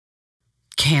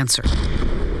Cancer.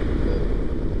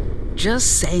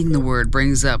 Just saying the word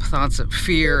brings up thoughts of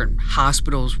fear and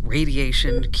hospitals,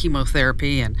 radiation,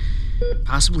 chemotherapy, and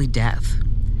possibly death.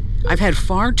 I've had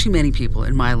far too many people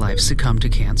in my life succumb to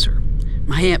cancer.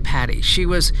 My Aunt Patty, she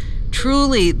was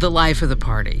truly the life of the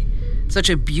party.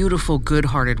 Such a beautiful,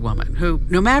 good-hearted woman who,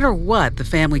 no matter what the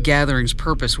family gathering's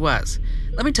purpose was,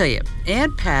 let me tell you,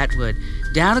 Aunt Pat would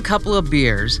down a couple of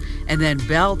beers and then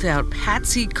belt out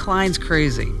Patsy Cline's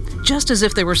Crazy, just as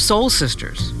if they were soul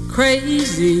sisters.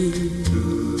 Crazy,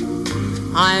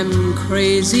 I'm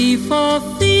crazy for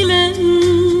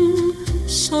feeling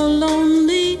so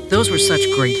lonely. Those were such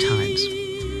great times.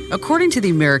 According to the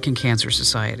American Cancer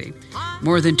Society,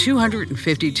 more than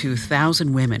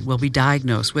 252,000 women will be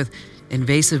diagnosed with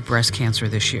invasive breast cancer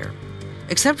this year.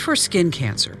 Except for skin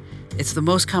cancer, it's the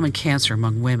most common cancer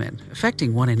among women,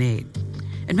 affecting 1 in 8.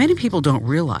 And many people don't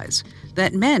realize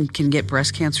that men can get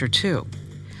breast cancer too.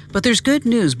 But there's good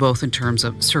news both in terms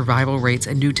of survival rates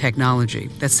and new technology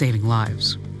that's saving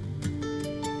lives.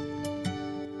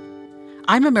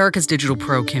 I'm America's Digital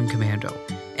Pro, Kim Commando,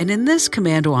 and in this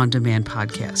Commando On Demand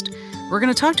podcast, we're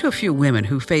going to talk to a few women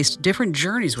who faced different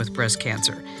journeys with breast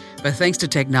cancer. But thanks to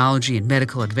technology and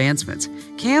medical advancements,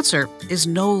 cancer is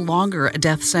no longer a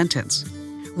death sentence.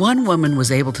 One woman was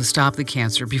able to stop the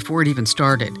cancer before it even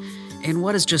started, in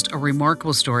what is just a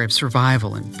remarkable story of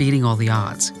survival and beating all the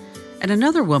odds. And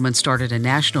another woman started a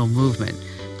national movement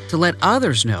to let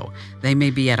others know they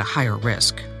may be at a higher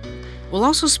risk. We'll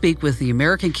also speak with the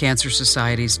American Cancer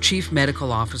Society's chief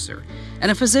medical officer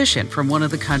and a physician from one of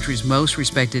the country's most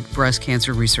respected breast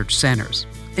cancer research centers.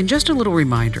 And just a little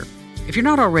reminder, if you're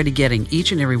not already getting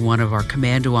each and every one of our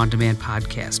Commando On Demand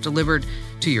podcasts delivered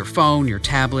to your phone, your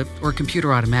tablet, or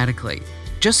computer automatically,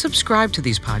 just subscribe to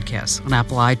these podcasts on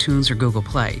Apple iTunes or Google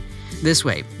Play. This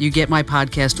way, you get my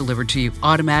podcast delivered to you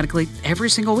automatically every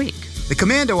single week. The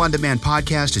Commando On Demand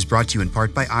podcast is brought to you in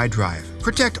part by iDrive.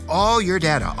 Protect all your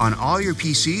data on all your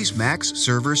PCs, Macs,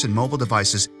 servers, and mobile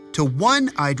devices to one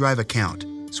iDrive account.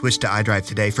 Switch to iDrive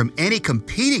today from any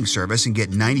competing service and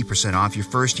get 90% off your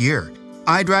first year.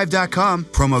 iDrive.com,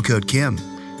 promo code Kim.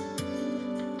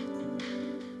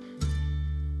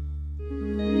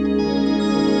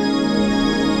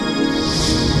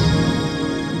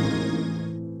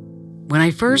 When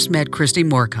I first met Christy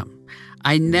Morcom,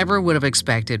 I never would have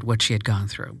expected what she had gone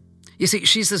through. You see,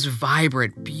 she's this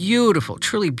vibrant, beautiful,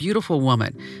 truly beautiful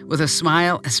woman with a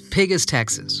smile as big as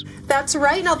Texas. That's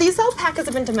right. Now, these alpacas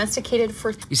have been domesticated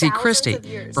for You see, Christy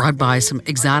brought by some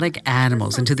exotic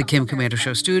animals into the Kim Commando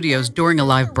Show studios during a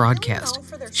live broadcast.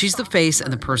 She's the face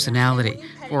and the personality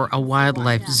for a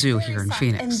wildlife zoo here in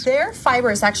Phoenix. And their fiber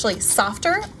is actually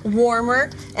softer, warmer,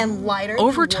 and lighter.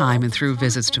 Over time and through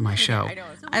visits to my show,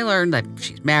 I learned that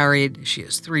she's married, she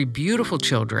has 3 beautiful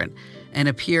children, and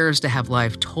appears to have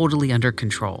life totally under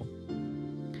control.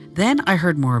 Then I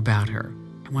heard more about her,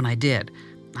 and when I did,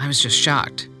 I was just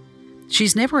shocked.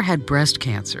 She's never had breast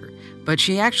cancer, but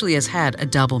she actually has had a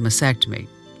double mastectomy.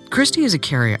 Christy is a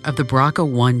carrier of the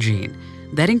BRCA1 gene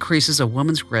that increases a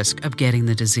woman's risk of getting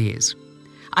the disease.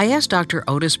 I asked Dr.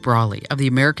 Otis Brawley of the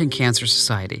American Cancer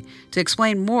Society to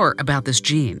explain more about this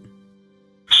gene.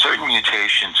 Certain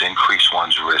mutations increase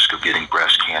one's risk of getting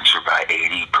breast cancer by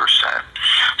 80%.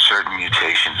 Certain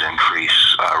mutations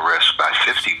increase risk by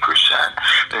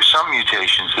 50%. There's some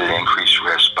mutations that increase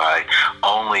risk by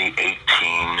only 18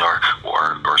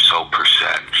 or so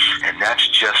percent, and that's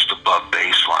just above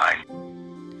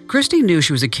baseline. Christy knew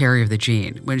she was a carrier of the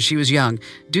gene when she was young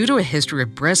due to a history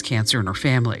of breast cancer in her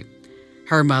family.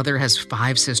 Her mother has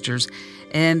 5 sisters,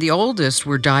 and the oldest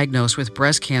were diagnosed with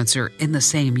breast cancer in the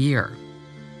same year.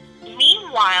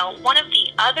 Meanwhile, one of the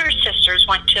other sisters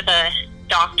went to the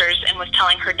doctors and was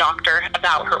telling her doctor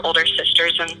about her older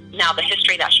sisters and now the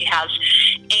history that she has.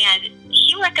 And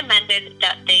he recommended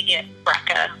that they get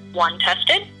BRCA1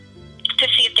 tested to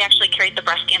see if they actually carried the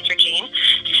breast cancer gene.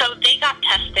 So they got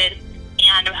tested,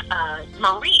 and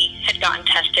Marie had gotten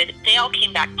tested. They all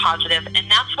came back positive, and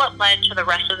that's what led to the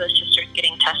rest of the sisters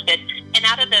getting tested. And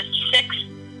out of the 6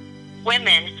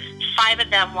 women, 5 of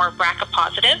them were BRCA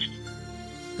positive.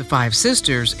 The 5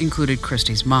 sisters included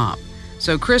Christy's mom.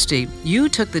 So Christy, you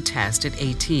took the test at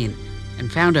 18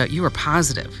 and found out you were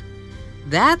positive.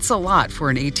 That's a lot for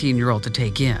an 18-year-old to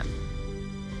take in.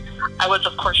 I was,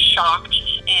 of course, shocked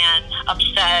and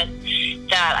upset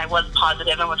that I was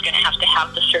positive and was going to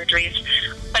have the surgeries.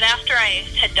 But after I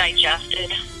had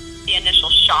digested the initial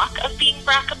shock of being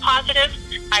BRCA positive,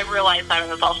 I realized I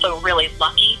was also really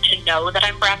lucky to know that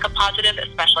I'm BRCA positive,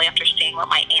 especially after seeing what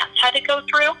my aunts had to go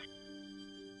through.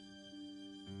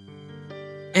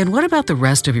 And what about the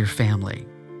rest of your family?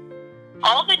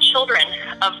 All the children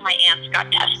of my aunts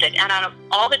got tested, and out of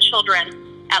all the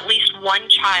children, at least one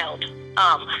child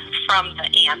from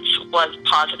the aunts was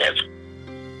positive.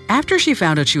 After she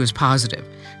found out she was positive,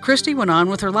 Christy went on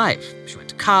with her life. She went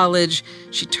to college.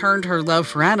 She turned her love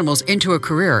for animals into a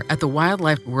career at the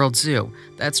Wildlife World Zoo.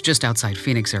 That's just outside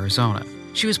Phoenix, Arizona.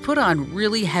 She was put on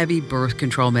really heavy birth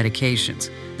control medications.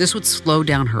 This would slow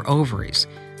down her ovaries.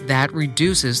 That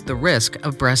reduces the risk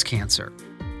of breast cancer.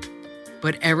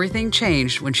 But everything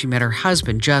changed when she met her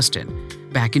husband, Justin,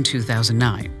 back in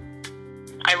 2009.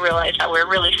 I realized that we were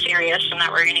really serious and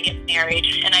that we were going to get married,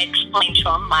 and I explained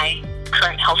to him my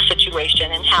current health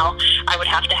situation and how I would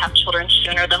have to have children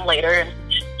sooner than later, and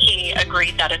he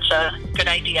agreed that it's a good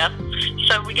idea.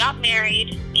 So we got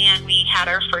married and we had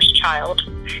our first child,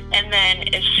 and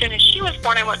then as soon as she was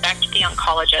born, I went back to the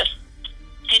oncologist,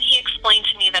 and he explained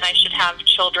to me that I should have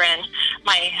children,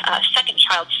 my second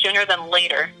child, sooner than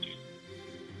later.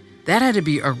 That had to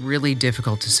be a really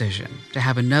difficult decision, to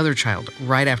have another child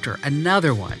right after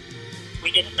another one.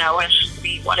 We didn't know if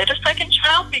we wanted a second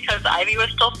child because Ivy was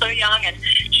still so young and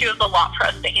she was a lot for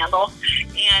us to handle.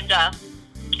 And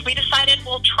we decided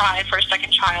we'll try for a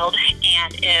second child,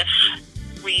 and if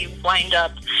we wind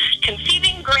up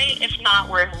conceiving, great. If not,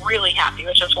 we're really happy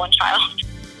with just one child.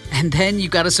 And then you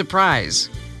got a surprise.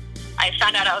 I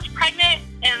found out I was pregnant,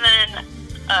 and then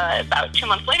about 2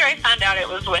 months later, I found out it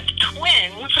was with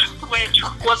twins, which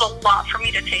was a lot for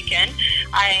me to take in.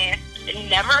 I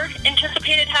never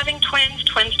anticipated having twins.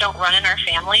 Twins don't run in our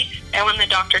family. And when the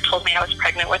doctor told me I was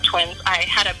pregnant with twins, I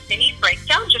had a mini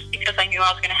breakdown just because I knew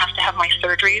I was going to have my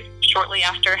surgeries shortly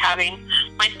after having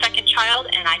my second child,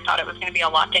 and I thought it was going to be a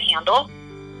lot to handle.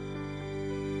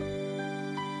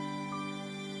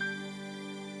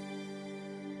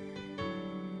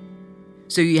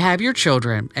 So you have your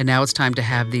children, and now it's time to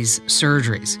have these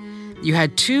surgeries. You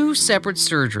had 2 separate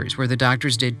surgeries where the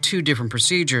doctors did 2 different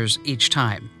procedures each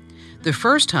time. The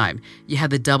first time, you had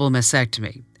the double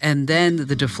mastectomy, and then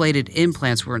the deflated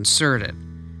implants were inserted.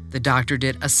 The doctor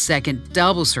did a second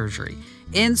double surgery,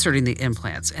 inserting the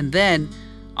implants, and then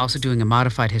also doing a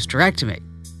modified hysterectomy.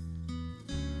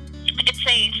 It's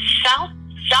a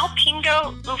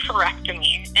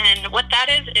salpingo-oophorectomy, and what that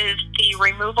is the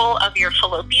removal of your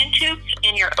fallopian tubes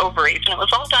and your ovaries, and it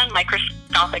was all done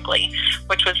microscopically,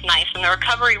 which was nice, and the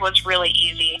recovery was really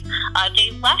easy.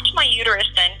 They left my uterus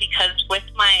in because with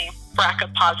my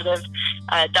BRCA positive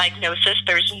diagnosis,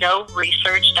 there's no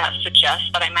research that suggests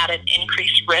that I'm at an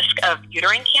increased risk of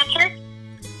uterine cancer.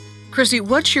 Christy,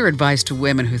 what's your advice to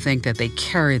women who think that they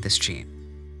carry this gene?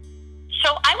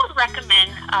 So I would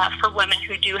recommend for women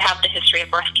who do have the history of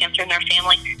breast cancer in their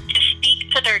family to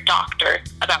speak to their doctor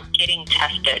about getting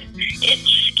tested. It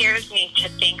scares me to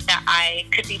think that I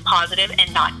could be positive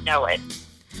and not know it.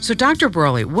 So Dr.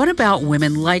 Brawley, what about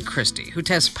women like Christy who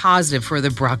test positive for the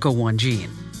BRCA1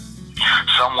 gene?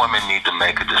 Some women need to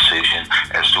make a decision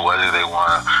as to whether they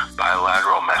want a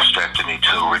bilateral mastectomy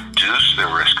to reduce their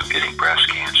risk of getting breast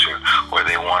cancer, or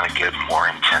they want to get more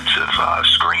intensive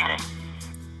screening.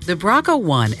 The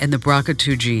BRCA1 and the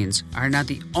BRCA2 genes are not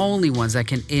the only ones that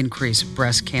can increase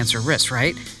breast cancer risk,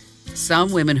 right?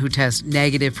 Some women who test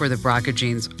negative for the BRCA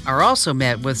genes are also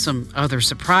met with some other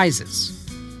surprises.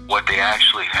 What they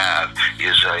actually have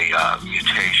is a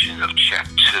mutation of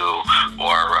CHEK2,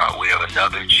 or we have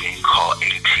another gene called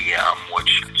ATM,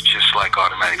 which is just like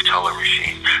automatic teller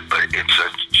machine, but it's a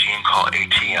gene called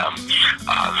ATM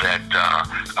that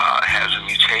has a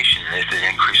mutation in it that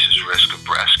increases risk of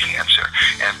breast cancer.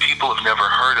 And people have never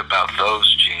heard about those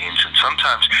genes, and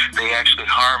sometimes they actually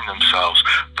harm themselves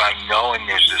by knowing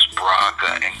there's this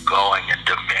BRCA and going and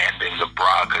demanding the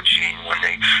BRCA gene when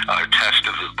they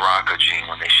tested the BRCA gene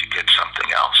when they should get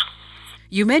something else.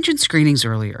 You mentioned screenings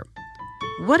earlier.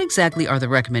 What exactly are the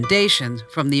recommendations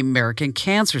from the American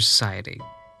Cancer Society?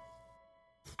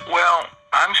 Well,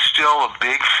 I'm still a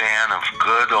big fan of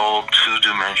good old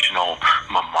two-dimensional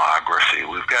mammography.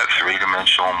 We've got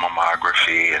three-dimensional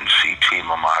mammography and CT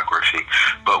mammography,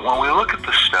 but when we look at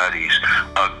the studies,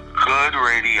 a good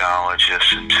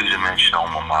radiologist in two-dimensional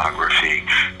mammography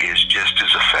is just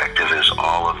as effective as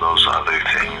all of those other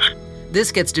things.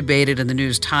 This gets debated in the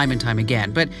news time and time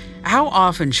again, but how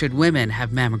often should women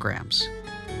have mammograms?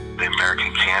 The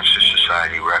American Cancer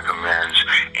Society recommends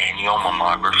annual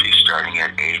mammography starting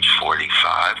at age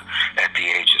 45. At the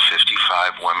age of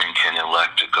 55, women can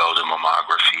elect to go to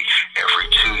mammography every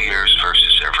 2 years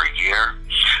versus every year.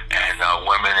 And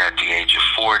women at the age of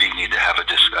 40 need to have a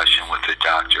discussion with their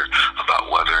doctor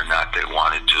about whether or not they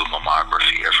want to do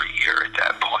mammography every year at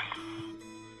that point.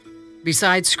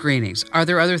 Besides screenings, are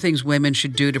there other things women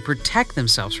should do to protect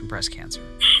themselves from breast cancer?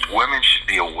 Women should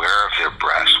be aware of their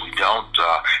breasts. We don't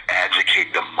advocate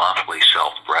the monthly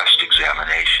self-breast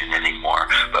examination anymore,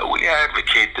 but we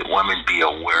advocate that women be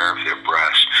aware of their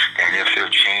breast, and if there are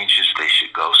changes, they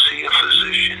should go see a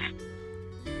physician.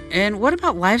 And what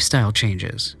about lifestyle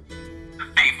changes?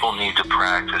 People need to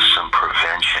practice some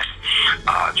prevention.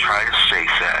 Try to stay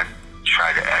fed.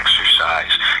 Try to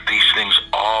exercise. These things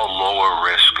all lower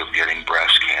risk of getting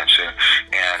breast cancer.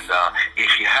 And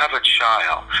if you have a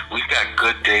child, we've got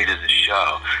good data to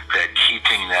show that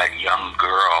keeping that young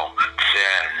girl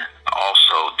thin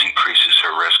also decreases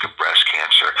her risk of breast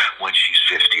cancer when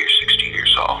she's 50 or 60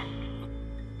 years old.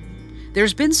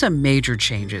 There's been some major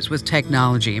changes with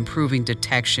technology improving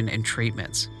detection and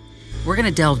treatments. We're going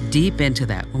to delve deep into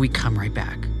that when we come right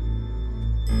back.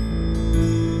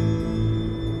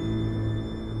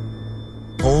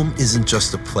 Home isn't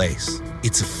just a place,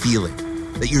 it's a feeling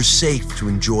that you're safe to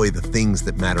enjoy the things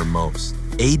that matter most.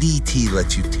 ADT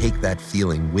lets you take that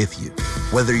feeling with you.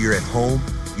 Whether you're at home,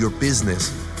 your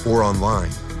business, or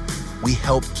online, we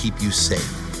help keep you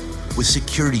safe. With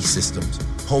security systems,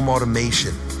 home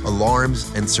automation,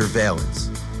 alarms, and surveillance,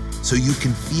 so you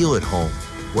can feel at home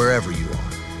wherever you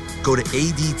are. Go to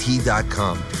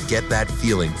ADT.com to get that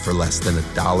feeling for less than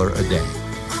 $1 a day.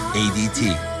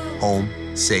 ADT, home,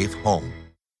 safe home.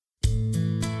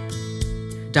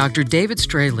 Dr. David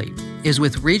Straley is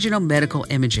with Regional Medical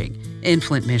Imaging in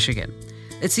Flint, Michigan.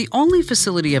 It's the only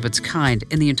facility of its kind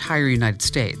in the entire United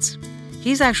States.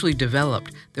 He's actually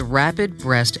developed the Rapid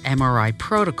Breast MRI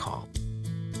Protocol.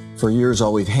 For years,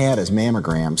 all we've had is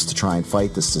mammograms to try and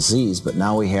fight this disease, but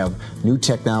now we have new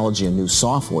technology and new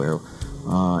software,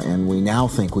 and we now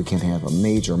think we can have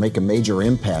make a major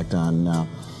impact on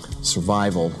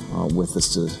survival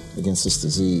against this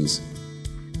disease.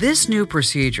 This new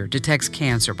procedure detects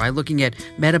cancer by looking at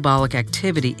metabolic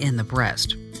activity in the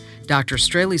breast. Dr.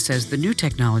 Straley says the new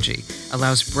technology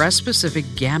allows breast-specific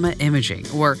gamma imaging,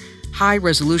 or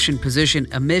high-resolution position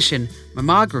emission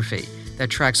mammography, that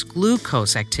tracks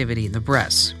glucose activity in the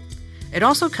breasts. It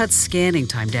also cuts scanning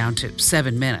time down to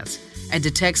 7 minutes and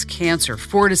detects cancer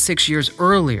 4 to 6 years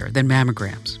earlier than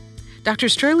mammograms. Dr.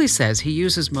 Straley says he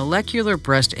uses molecular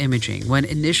breast imaging when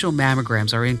initial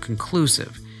mammograms are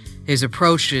inconclusive. His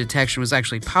approach to detection was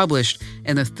actually published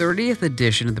in the 30th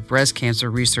edition of the Breast Cancer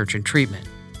Research and Treatment.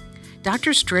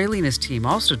 Dr. Straley and his team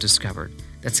also discovered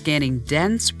that scanning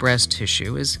dense breast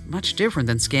tissue is much different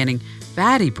than scanning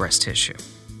fatty breast tissue.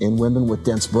 In women with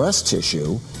dense breast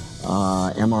tissue,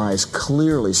 MRI is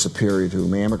clearly superior to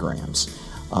mammograms.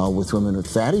 With women with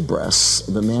fatty breasts,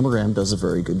 the mammogram does a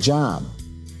very good job.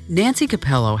 Nancy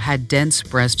Capello had dense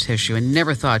breast tissue and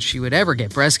never thought she would ever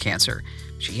get breast cancer.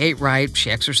 She ate right, she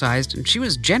exercised, and she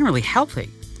was generally healthy.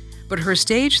 But her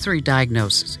stage 3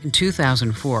 diagnosis in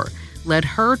 2004 led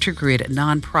her to create a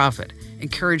nonprofit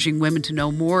encouraging women to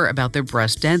know more about their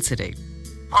breast density.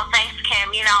 Well, thanks, Kim.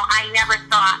 I never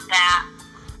thought that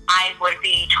I would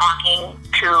be talking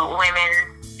to women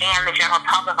and the general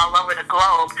public all over the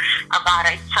globe about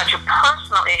such a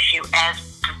personal issue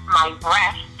as my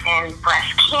breast and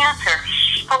breast cancer.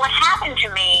 But what happened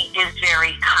to me is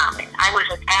very common. I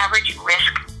was an average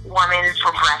risk woman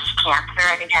for breast cancer.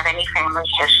 I didn't have any family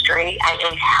history. I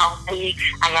ate healthy.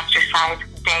 I exercised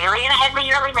daily, and I had my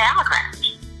yearly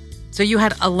mammograms. So you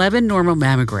had 11 normal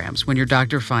mammograms when your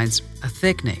doctor finds a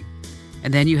thickening.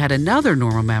 And then you had another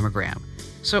normal mammogram.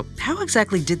 So how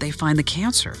exactly did they find the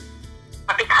cancer?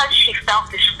 But because she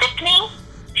felt this thickening,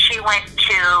 she went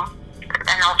to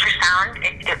an ultrasound.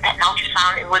 An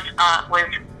ultrasound was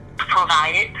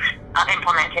provided,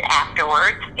 implemented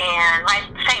afterwards, and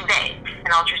the same day,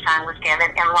 an ultrasound was given,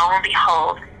 and lo and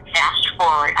behold, fast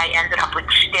forward, I ended up with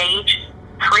stage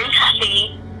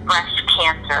 3C breast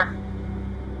cancer.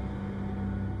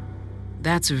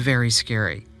 That's very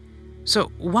scary.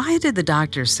 So why did the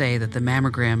doctor say that the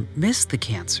mammogram missed the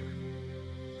cancer?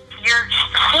 Your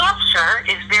cancer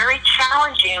is very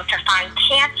challenging to find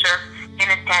cancer in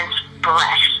a dense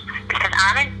breast, because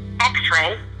on an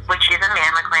X-ray, which is a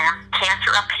mammogram,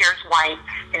 cancer appears white,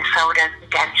 and so does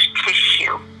dense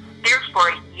tissue.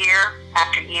 Therefore, year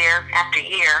after year after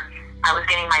year, I was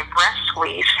getting my breast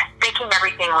squeezed, thinking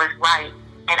everything was right,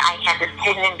 and I had this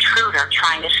hidden intruder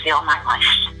trying to steal my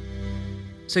life.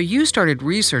 So you started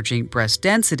researching breast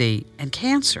density and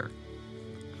cancer.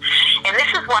 And this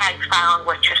is what I found,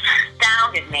 which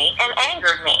astounded me and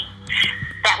angered me.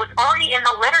 That was already in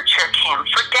the literature, Kim,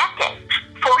 for decades.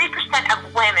 40%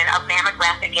 of women of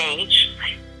mammographic age,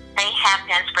 they have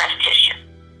dense breast tissue.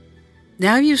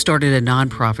 Now you've started a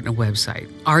nonprofit and a website,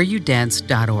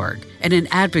 areyoudense.org, and an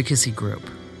advocacy group.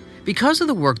 Because of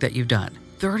the work that you've done,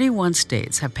 31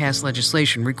 states have passed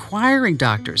legislation requiring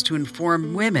doctors to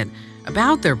inform women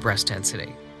about their breast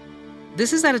density.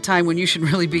 This is at a time when you should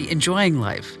really be enjoying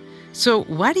life. So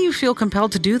why do you feel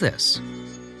compelled to do this?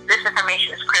 This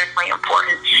information is critically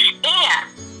important, and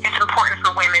it's important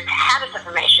for women to have this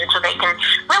information so they can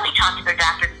really talk to their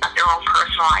doctors about their own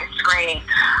personalized screening.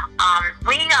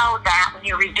 We know that when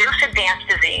you reduce advanced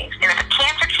disease, and if a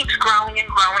cancer keeps growing and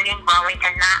growing and growing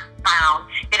and not found,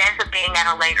 it ends up being at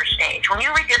a later stage. When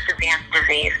you reduce advanced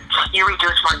disease, you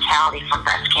reduce mortality from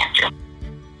breast cancer.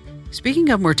 Speaking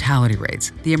of mortality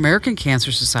rates, the American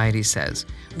Cancer Society says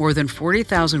more than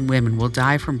 40,000 women will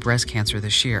die from breast cancer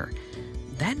this year.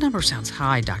 That number sounds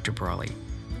high, Dr. Brawley.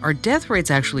 Are death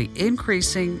rates actually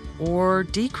increasing or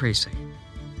decreasing?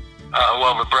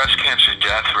 Well, the breast cancer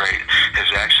death rate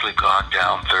has actually gone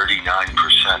down 39%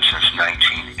 since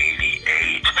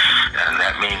 1988, and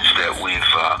that means that we've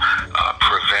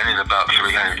prevented about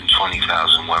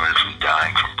 320,000 women from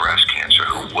dying from breast cancer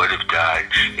who would have died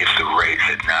if the rate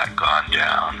had not gone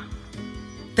down.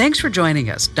 Thanks for joining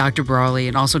us, Dr. Brawley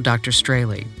and also Dr.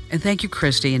 Straley. And thank you,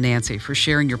 Christy and Nancy, for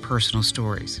sharing your personal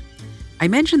stories. I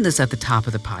mentioned this at the top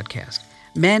of the podcast.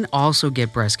 Men also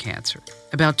get breast cancer.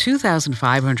 About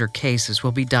 2,500 cases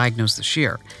will be diagnosed this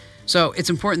year. So it's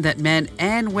important that men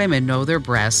and women know their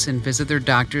breasts and visit their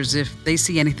doctors if they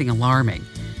see anything alarming.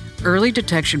 Early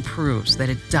detection proves that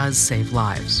it does save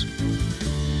lives.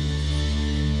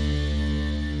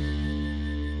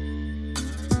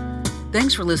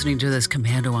 Thanks for listening to this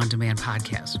Commando On Demand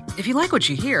podcast. If you like what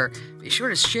you hear, be sure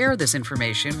to share this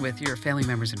information with your family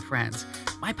members and friends.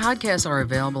 My podcasts are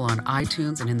available on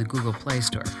iTunes and in the Google Play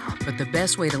Store, but the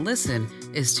best way to listen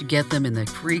is to get them in the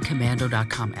free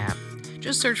Commando.com app.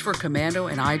 Just search for Commando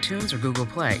in iTunes or Google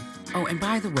Play. Oh, and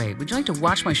by the way, would you like to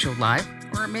watch my show live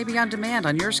or maybe on demand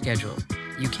on your schedule?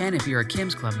 You can if you're a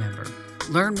Kim's Club member.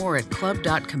 Learn more at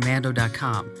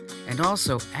club.commando.com. And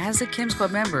also, as a Kim's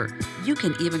Club member, you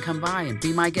can even come by and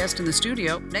be my guest in the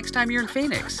studio next time you're in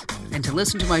Phoenix. And to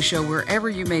listen to my show wherever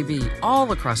you may be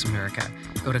all across America,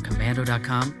 go to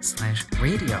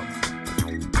commando.com/radio.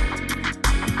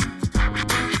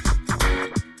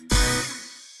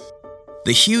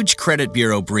 The huge credit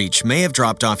bureau breach may have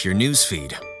dropped off your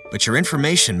newsfeed, but your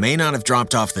information may not have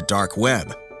dropped off the dark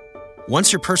web.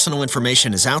 Once your personal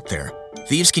information is out there,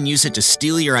 thieves can use it to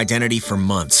steal your identity for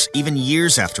months, even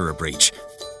years after a breach.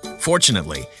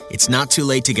 Fortunately, it's not too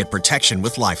late to get protection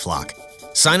with LifeLock.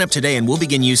 Sign up today and we'll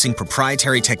begin using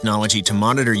proprietary technology to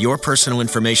monitor your personal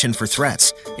information for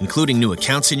threats, including new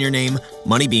accounts in your name,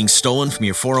 money being stolen from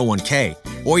your 401k,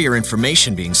 or your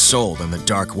information being sold on the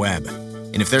dark web.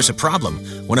 And if there's a problem,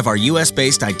 one of our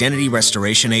US-based identity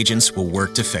restoration agents will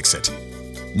work to fix it.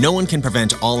 No one can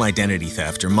prevent all identity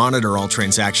theft or monitor all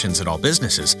transactions at all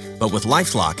businesses, but with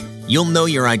LifeLock, you'll know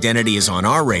your identity is on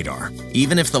our radar,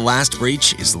 even if the last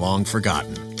breach is long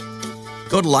forgotten.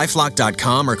 Go to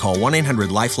LifeLock.com or call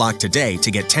 1-800-LifeLock today to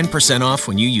get 10% off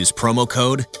when you use promo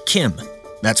code KIM.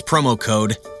 That's promo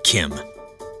code KIM.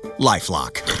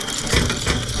 LifeLock.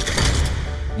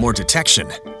 More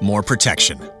detection, more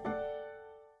protection.